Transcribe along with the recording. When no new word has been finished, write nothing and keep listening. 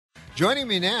Joining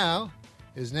me now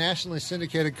is nationally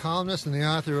syndicated columnist and the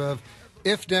author of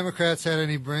If Democrats Had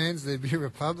Any Brains, They'd Be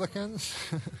Republicans,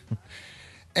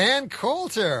 Ann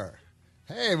Coulter.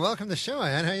 Hey, welcome to the show,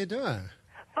 Ann. How you doing?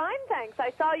 Fine, thanks.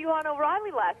 I saw you on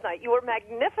O'Reilly last night. You were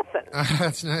magnificent.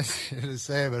 That's nice of you to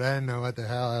say, but I didn't know what the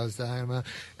hell I was talking about.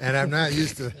 And I'm not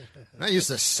used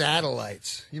to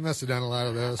satellites. You must have done a lot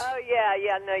of those. Oh, yeah.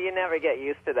 No, you never get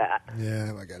used to that.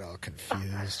 Yeah, I got all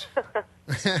confused.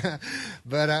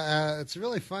 But it's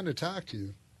really fun to talk to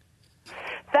you.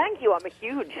 Thank you. I'm a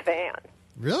huge fan.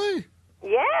 Really?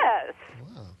 Yes.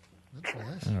 Wow, that's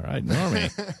nice. All right,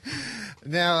 Normie.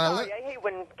 Now, Sorry, I hate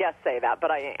when guests say that, but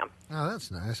I am. Oh,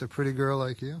 that's nice. A pretty girl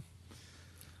like you.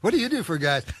 What do you do for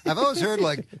guys? I've always heard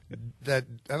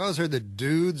that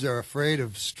dudes are afraid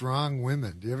of strong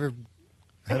women. Do you ever?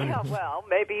 Yeah, well,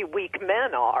 maybe weak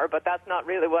men are, but that's not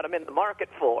really what I'm in the market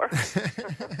for.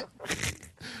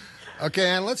 Okay,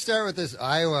 and let's start with this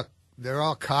Iowa. They're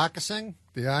all caucusing,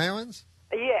 the Iowans?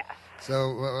 Yes.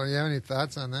 So, you have any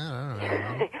thoughts on that? I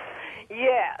don't know.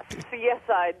 Yes,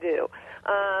 I do.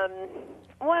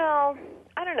 Well,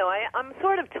 I don't know. I'm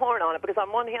sort of torn on it because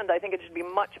on one hand I think it should be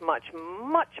much, much,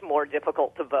 much more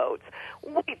difficult to vote.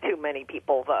 Way too many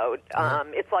people vote.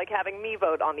 It's like having me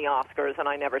vote on the Oscars and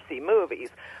I never see movies,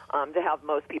 to have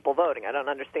most people voting. I don't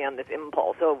understand this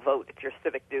impulse. Oh, vote. It's your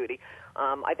civic duty.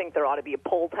 I think there ought to be a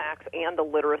poll tax and a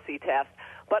literacy test.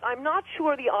 But I'm not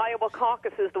sure the Iowa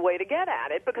caucus is the way to get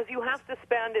at it because you have to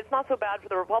spend, it's not so bad for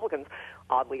the Republicans,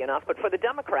 oddly enough, but for the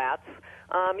Democrats,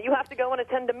 you have to go and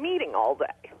attend a meeting all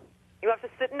day. You have to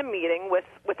sit in a meeting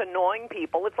with annoying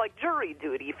people. It's like jury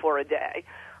duty for a day.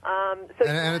 And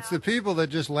it's the people that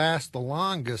just last the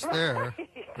longest there,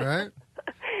 right?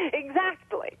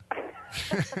 Exactly.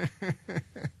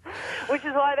 Which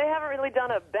is why they haven't really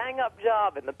done a bang-up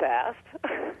job in the past.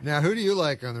 Now, who do you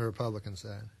like on the Republican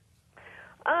side?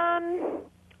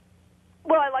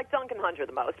 Well, I like Duncan Hunter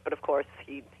the most, but of course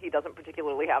he doesn't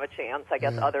particularly have a chance. I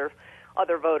guess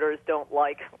other voters don't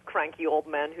like cranky old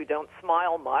men who don't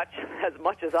smile much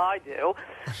as I do.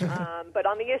 But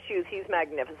on the issues, he's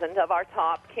magnificent. Of our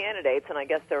top candidates, and I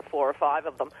guess there are 4 or 5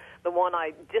 of them, the one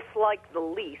I dislike the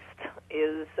least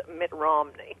is Mitt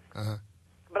Romney. Uh-huh.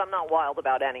 But I'm not wild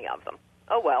about any of them.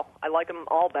 Oh, well, I like them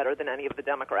all better than any of the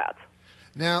Democrats.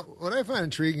 Now, what I find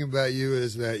intriguing about you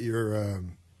is that you're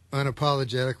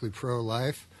unapologetically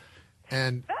pro-life.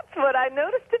 And that's what I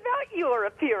noticed about your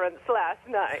appearance last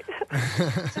night.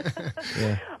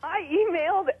 Yeah. I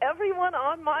emailed everyone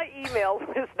on my email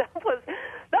list. That was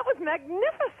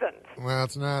magnificent. Well,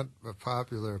 it's not a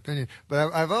popular opinion,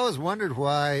 but I've always wondered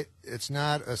why it's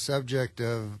not a subject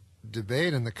of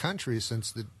debate in the country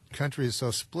since the country is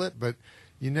so split, but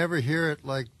you never hear it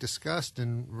discussed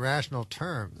in rational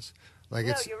terms. No,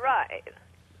 you're right.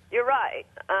 You're right.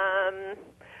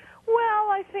 Well,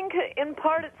 I think in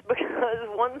part it's because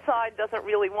one side doesn't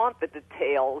really want the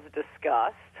details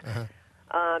discussed.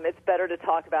 Uh-huh. It's better to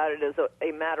talk about it as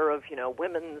a matter of,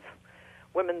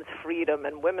 women's freedom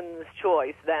and women's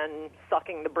choice than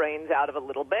sucking the brains out of a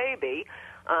little baby.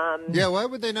 Yeah, why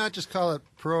would they not just call it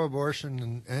pro-abortion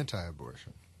and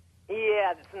anti-abortion?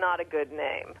 Yeah, it's not a good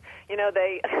name.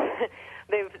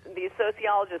 These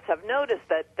sociologists have noticed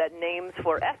that names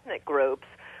for ethnic groups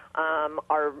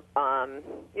are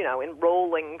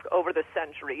enrolling over the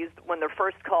centuries. When they're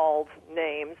first called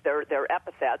names, they're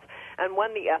epithets. And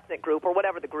when the ethnic group, or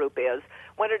whatever the group is,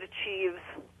 when it achieves,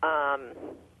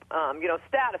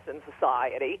 status in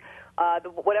society,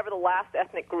 whatever the last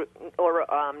ethnic group or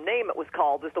name it was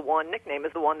called nickname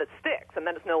is the one that sticks, and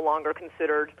then it's no longer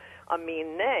considered a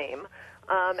mean name.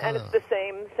 And it's the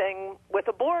same thing with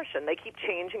abortion. They keep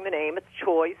changing the name. It's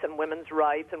choice and women's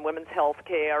rights and women's health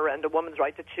care and a woman's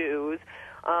right to choose.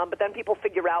 But then people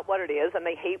figure out what it is, and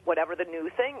they hate whatever the new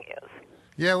thing is.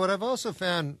 Yeah, what I've also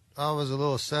found always a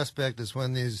little suspect is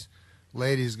when these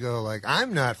ladies go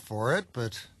I'm not for it,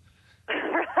 but...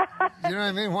 You know what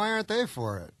I mean? Why aren't they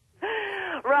for it?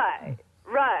 Right.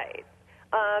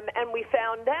 And we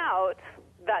found out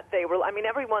that they were,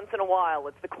 every once in a while,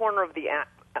 it's the corner of the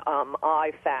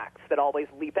eye facts that always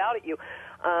leap out at you.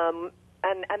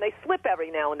 And they slip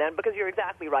every now and then because you're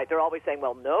exactly right. They're always saying,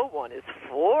 well, no one is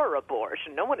for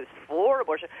abortion. No one is for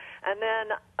abortion. And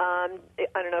then, I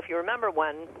don't know if you remember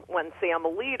when Sam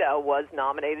Alito was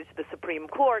nominated to the Supreme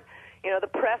Court, the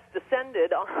press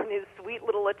descended on his sweet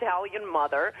little Italian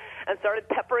mother and started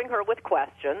peppering her with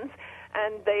questions.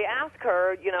 And they asked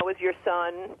her, is your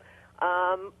son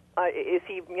Is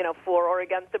he, for or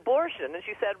against abortion? And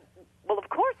she said, well, of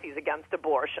course he's against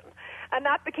abortion. And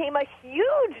that became a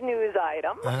huge news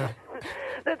item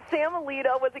that Sam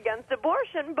Alito was against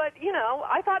abortion. But,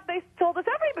 I thought they told us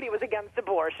everybody was against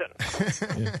abortion.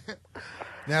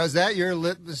 Now, is that your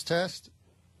litmus test?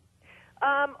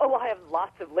 I have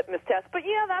lots of litmus tests. But,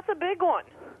 yeah, that's a big one.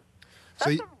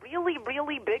 That's a really,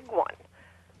 really big one.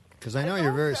 Because I know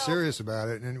you're very serious about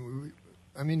it. And,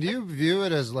 do you view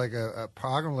it as like a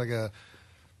program,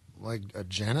 like a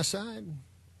genocide?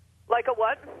 Like a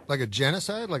what? Like a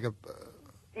genocide?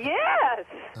 Yes.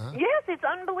 Yes, it's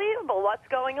unbelievable what's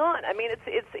going on.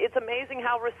 It's amazing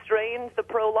how restrained the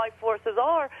pro-life forces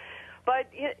are,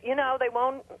 but they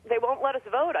won't let us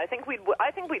vote. I think we'd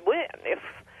win if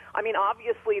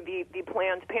obviously the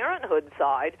Planned Parenthood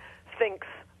side thinks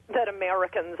that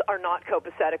Americans are not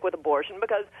copacetic with abortion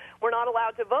because we're not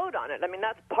allowed to vote on it.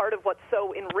 That's part of what's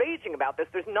so enraging about this.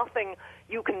 There's nothing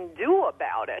you can do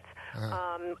about it.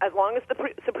 As long as the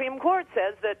Supreme Court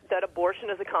says that abortion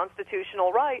is a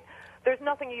constitutional right, there's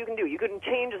nothing you can do. You can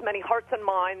change as many hearts and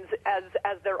minds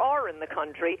as there are in the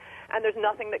country, and there's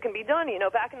nothing that can be done.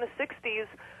 Back in the 60s,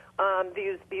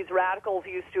 these radicals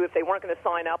used to, if they weren't going to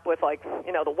sign up with,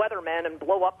 the weathermen and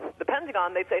blow up the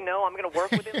Pentagon, they'd say, no, I'm going to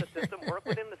work within the system, work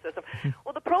within the system.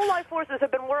 Well, the pro-life forces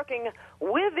have been working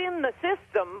within the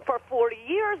system for 40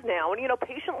 years now, and,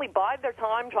 patiently bide their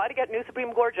time, try to get new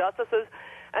Supreme Court justices,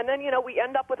 and then, we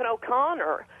end up with an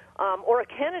O'Connor or a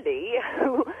Kennedy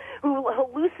who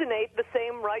hallucinate the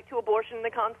same right to abortion in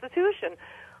the Constitution.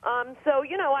 So,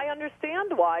 I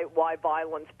understand why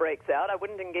violence breaks out. I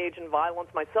wouldn't engage in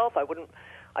violence myself.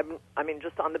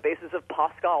 Just on the basis of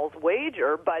Pascal's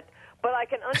wager, but I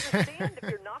can understand if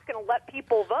you're not going to let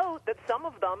people vote that some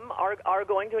of them are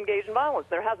going to engage in violence.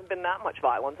 There hasn't been that much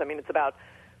violence. It's about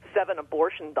 7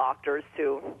 abortion doctors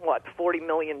to, 40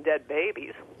 million dead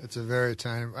babies. It's a very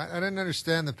tiny... I didn't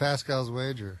understand the Pascal's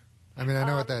wager. I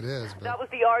know what that is. But... That was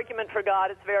the argument for God.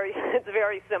 It's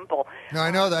very simple. No,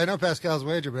 I know Pascal's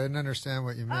wager, but I didn't understand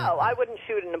what you meant. Oh, I wouldn't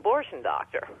shoot an abortion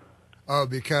doctor. Oh,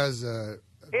 because...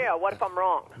 yeah, what if I'm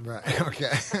wrong? Right,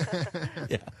 okay.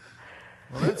 Yeah.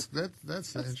 Well,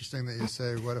 that's interesting that you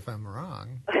say, what if I'm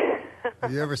wrong?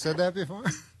 Have you ever said that before?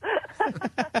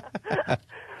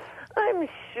 I'm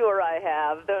sure I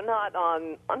have, though not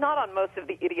on most of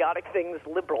the idiotic things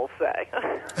liberals say.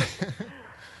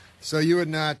 So you would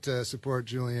not support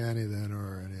Giuliani then,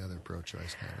 or any other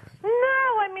pro-choice candidate? No,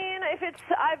 if it's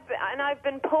I've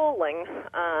been polling,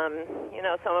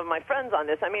 some of my friends on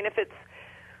this.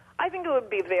 I think it would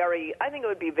be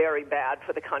very bad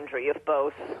for the country if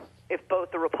both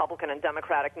the Republican and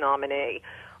Democratic nominee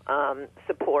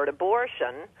support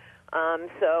abortion.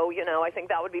 I think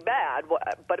that would be bad.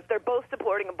 But if they're both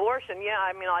supporting abortion,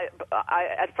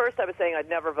 at first I was saying I'd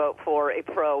never vote for a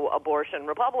pro-abortion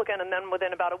Republican, and then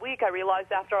within about a week I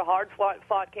realized after a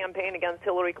hard-fought campaign against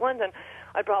Hillary Clinton,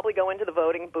 I'd probably go into the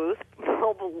voting booth,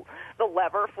 pull the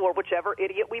lever for whichever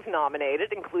idiot we've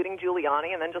nominated, including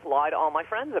Giuliani, and then just lie to all my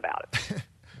friends about it.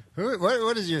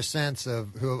 What is your sense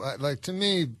of who, to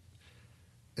me,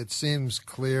 it seems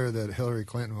clear that Hillary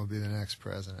Clinton will be the next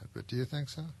president, but do you think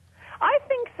so? I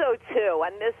think so too,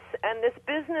 and this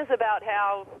business about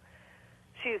how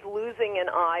she's losing in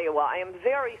Iowa, I am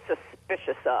very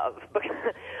suspicious of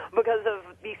because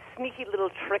of these sneaky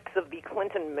little tricks of the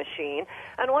Clinton machine.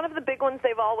 And one of the big ones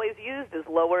they've always used is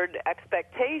lowered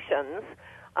expectations.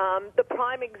 The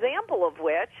prime example of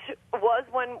which was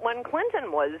when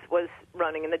Clinton was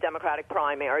running in the Democratic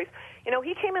primaries.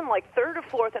 He came in like 3rd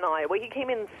or 4th in Iowa. He came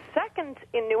in 2nd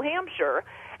in New Hampshire,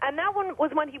 and that one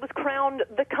was when he was crowned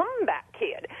the comeback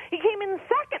kid. He came in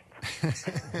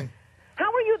 2nd.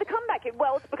 How are you the comeback kid?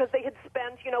 Well, it's because they had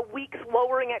spent, weeks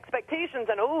lowering expectations,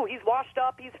 and he's washed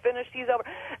up, he's finished, he's over.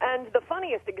 And the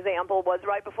funniest example was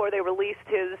right before they released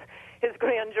his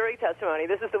grand jury testimony.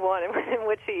 This is the one in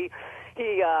which he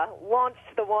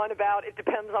launched the one about it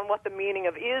depends on what the meaning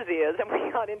of is, and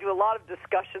we got into a lot of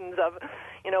discussions of,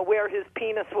 where his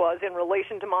penis was in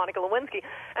relation to Monica Lewinsky,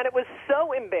 and it was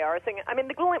so embarrassing.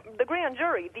 The grand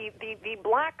jury, the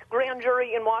black grand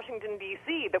jury in Washington,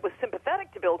 D.C. that was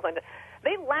sympathetic to Bill Clinton,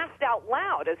 they laughed out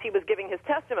loud as he was giving his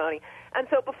testimony. And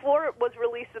so before it was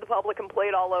released to the public and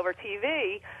played all over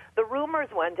TV, the rumors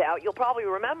went out, you'll probably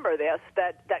remember this,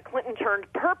 that Clinton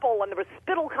turned purple and there was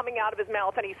spittle coming out of his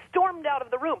mouth and he stormed out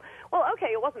of the room. Well, okay,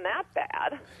 it wasn't that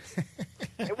bad.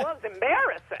 It was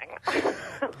embarrassing.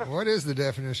 What is the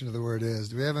definition of the word is?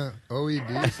 Do we have an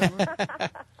OED somewhere?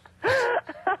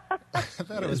 I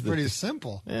thought it was pretty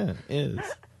simple. Yeah, it is.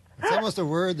 It's almost a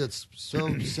word that's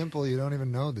so simple you don't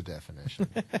even know the definition.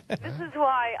 This is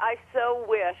why I so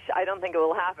wish, I don't think it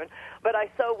will happen, but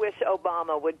I so wish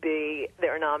Obama would be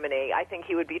their nominee. I think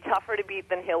he would be tougher to beat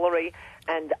than Hillary,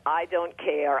 and I don't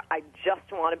care. I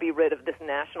just want to be rid of this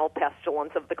national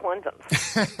pestilence of the Clintons.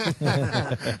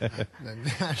 The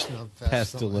national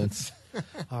pestilence.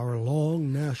 Our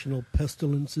long national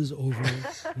pestilence is over.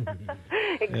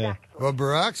 Exactly. Yeah. Well,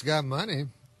 Barack's got money.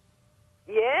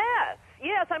 Yes.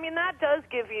 I mean, that does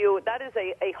give you, that is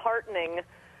a heartening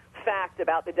fact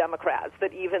about the Democrats,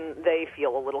 that even they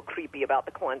feel a little creepy about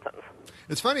the Clintons.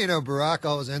 It's funny, Barack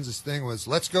always ends his thing with,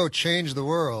 let's go change the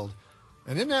world.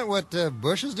 And isn't that what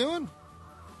Bush is doing?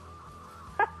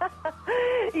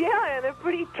 Yeah, in a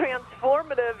pretty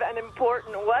transformative and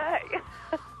important way.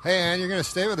 Hey, Ann, you're going to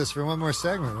stay with us for one more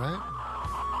segment, right?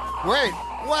 Wait,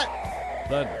 what?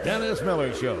 The Dennis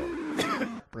Miller Show.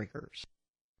 Breakers.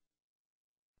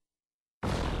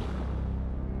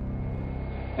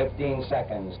 15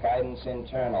 seconds. Guidance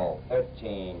internal.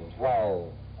 13,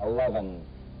 12, 11,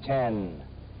 10,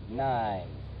 9,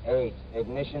 8.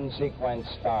 Ignition sequence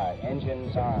start.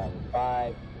 Engines on.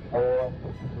 5, 4,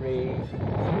 3, 2,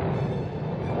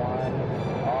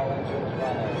 1. All engines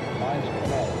running. Launch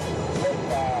commit.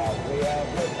 Liftoff. We have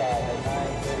liftoff at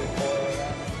 9:34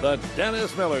 a.m. The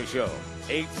Dennis Miller Show.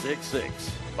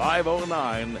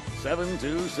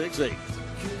 866-509-7268.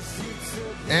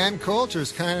 Ann Coulter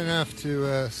is kind enough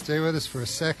to stay with us for a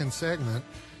second segment.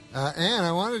 Ann,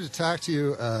 I wanted to talk to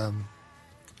you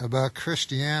about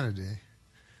Christianity,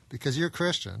 because you're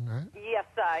Christian, right? Yes,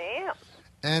 I am.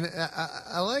 And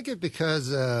I like it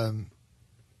because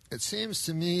it seems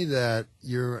to me that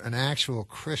you're an actual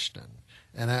Christian.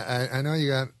 And I know you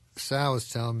got, Sal was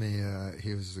telling me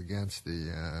he was against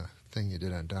the thing you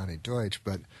did on Donnie Deutsch,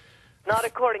 but... Not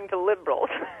according to liberals.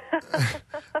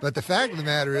 But the fact of the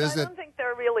matter is I don't think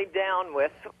they're really down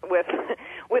with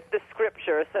the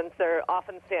scripture, since they're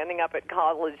often standing up at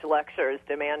college lectures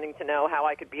demanding to know how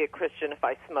I could be a Christian if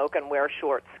I smoke and wear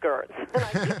short skirts. And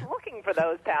I keep looking for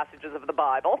those passages of the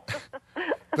Bible.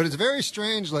 But it's very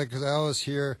strange, like, because I always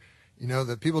hear,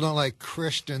 that people don't like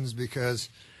Christians because,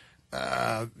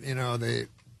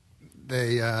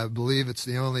 they believe it's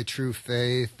the only true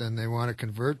faith and they want to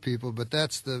convert people, but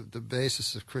that's the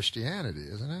basis of Christianity,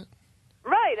 isn't it?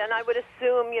 Right, and I would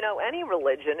assume, any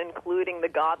religion, including the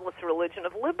godless religion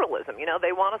of liberalism,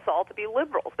 they want us all to be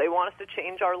liberals. They want us to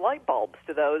change our light bulbs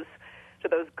to those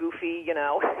goofy,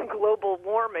 global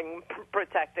warming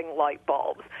protecting light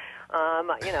bulbs.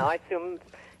 I assume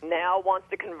now wants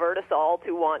to convert us all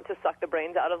to want to suck the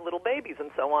brains out of little babies and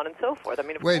so on and so forth. I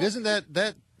mean, wait, isn't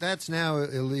that's now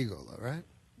illegal, though, right?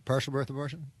 Partial birth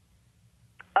abortion?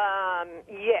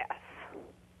 Yes.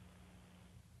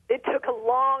 It took a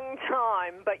long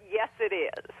time, but yes, it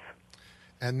is.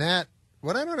 And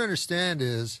what I don't understand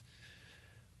is,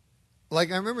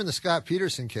 like, I remember in the Scott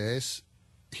Peterson case,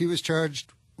 he was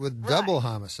charged with double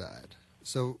homicide.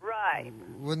 So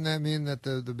wouldn't that mean that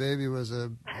the baby was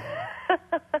a...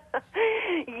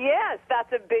 Yes,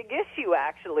 that's a big issue,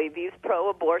 actually. These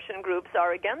pro-abortion groups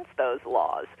are against those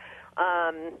laws.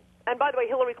 And by the way,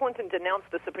 Hillary Clinton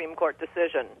denounced the Supreme Court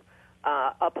decision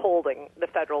upholding the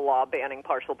federal law banning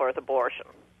partial birth abortion.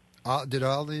 Did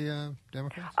all the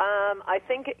Democrats? I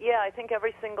think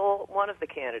every single one of the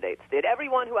candidates did.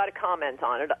 Everyone who had a comment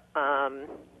on it.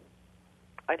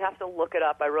 I'd have to look it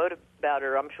up. I wrote about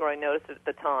her. I'm sure I noticed it at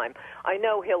the time. I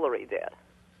know Hillary did.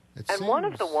 One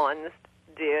of the ones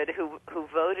did who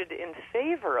voted in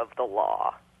favor of the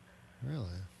law.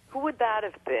 Really? Who would that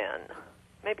have been?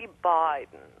 Maybe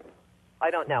Biden. I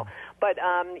don't know. But,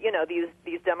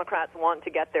 these Democrats want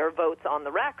to get their votes on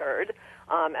the record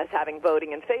as having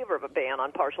voting in favor of a ban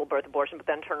on partial birth abortion, but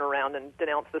then turn around and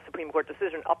denounce the Supreme Court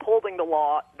decision upholding the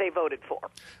law they voted for.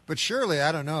 But surely,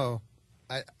 I don't know,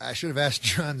 I should have asked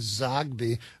John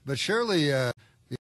Zogby, but surely